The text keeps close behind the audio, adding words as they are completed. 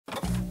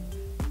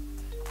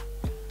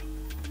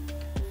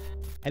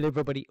Hello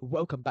everybody,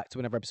 welcome back to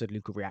another episode of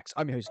Luca Reacts.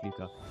 I'm your host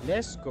Luca.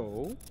 Let's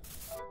go.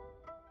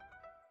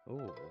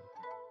 Oh,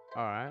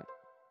 alright.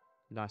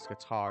 Nice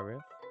guitar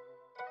riff.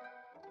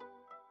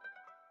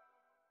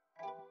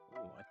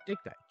 Oh, I dig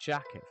that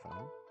jacket, fam.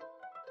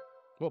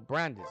 What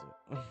brand is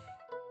it?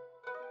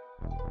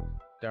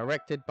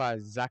 Directed by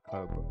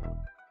Zacco, bro.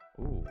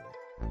 Ooh.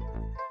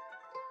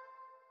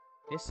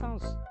 This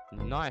sounds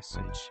nice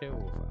and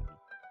chill, fam.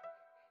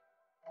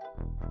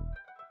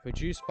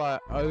 Produced by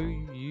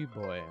OU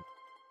Boy.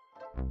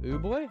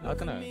 Boy? I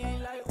don't know.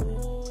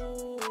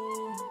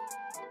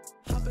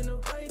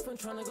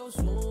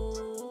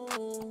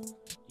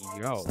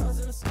 Yo.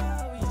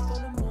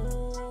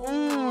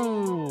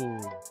 Ooh.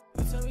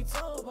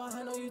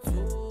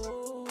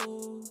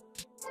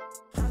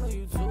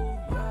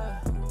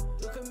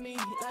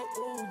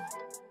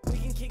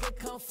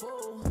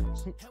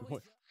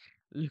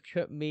 Look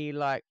at me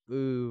like,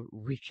 ooh,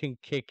 we can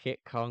kick it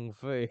kung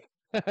fu.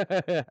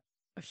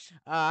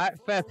 Alright,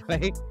 fair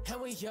play.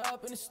 And we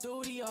up in the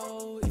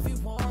studio. If you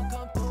want,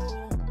 come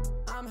through.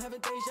 I'm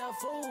having deja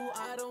vu.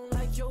 I don't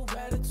like your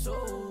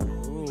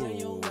attitude. Yeah,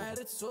 your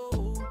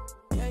attitude.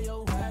 Yeah,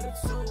 your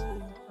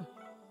attitude.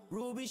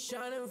 Ruby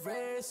shining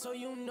red, so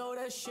you know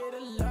that shit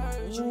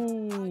allergic.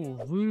 Ooh,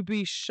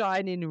 Ruby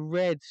shining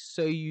red,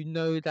 so you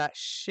know that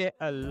shit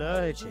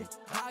allergic.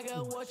 I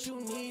got what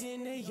you need,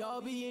 and they all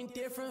be in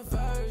different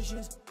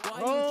versions. Why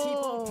you keep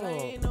on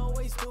playing?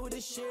 Always do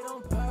this shit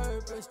on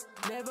purpose.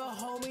 Never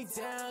hold me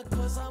down,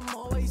 cause I'm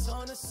always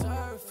on the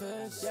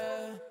surface.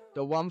 Yeah.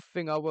 The one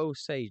thing I will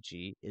say,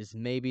 G, is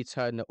maybe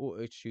turn the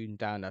auto-tune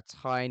down a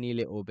tiny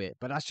little bit,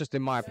 but that's just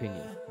in my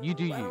opinion. You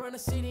do you. Around the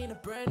city in a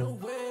brand new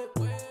whip.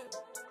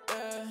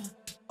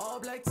 All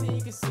black tea,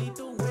 you can see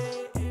through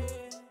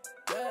it.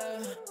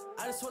 Yeah,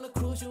 I just wanna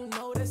cruise, you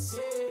know that's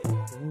it.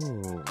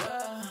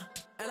 Yeah,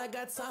 and I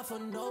got time for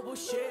no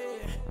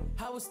bullshit.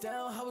 I was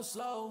down, I was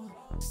low.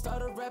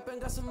 Started rapping,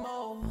 got some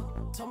more.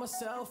 Told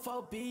myself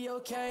I'll be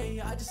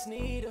okay. I just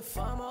need to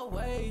find my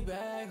way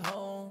back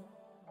home.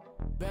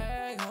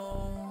 Back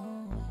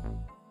home.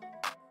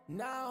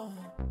 Now,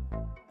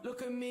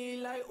 look at me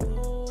like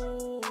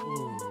ooh.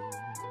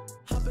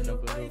 Hop in the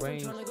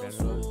rain, tryna go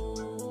slow.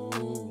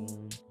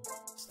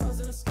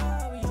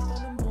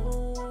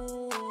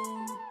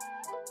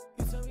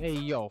 Hey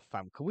yo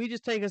fam, can we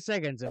just take a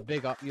second to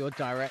big up your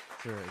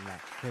director and that?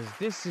 Because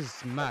this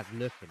is mad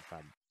looking, fam.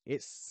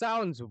 It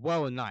sounds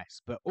well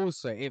nice, but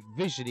also it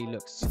visually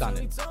looks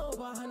stunning.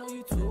 I know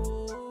you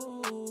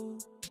too.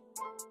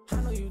 I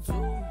know you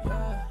too,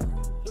 yeah.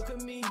 Look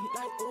at me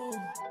like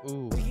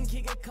ooh. We can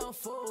kick it kung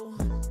fu.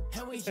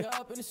 And we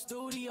up in the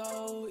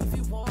studio. If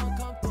you want,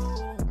 come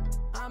through.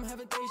 I'm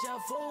having deja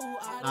vu.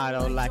 I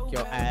don't like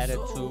your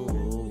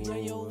attitude. Yeah,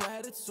 your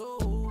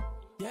attitude.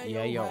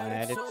 Yeah, your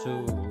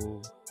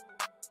attitude.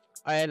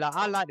 I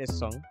like this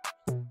song.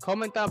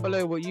 Comment down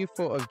below what you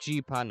thought of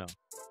G-PANA.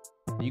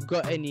 You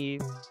got any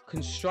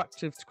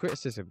constructive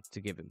criticism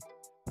to give him?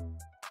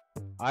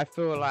 I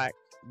feel like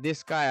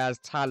this guy has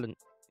talent.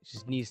 It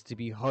just needs to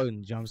be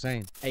honed, you know what I'm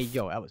saying? Hey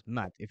yo, that was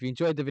mad. If you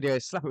enjoyed the video,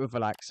 slap it with a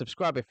like,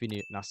 subscribe if you're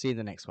new, and I'll see you in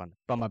the next one.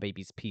 Bye my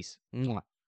babies, peace. Mwah.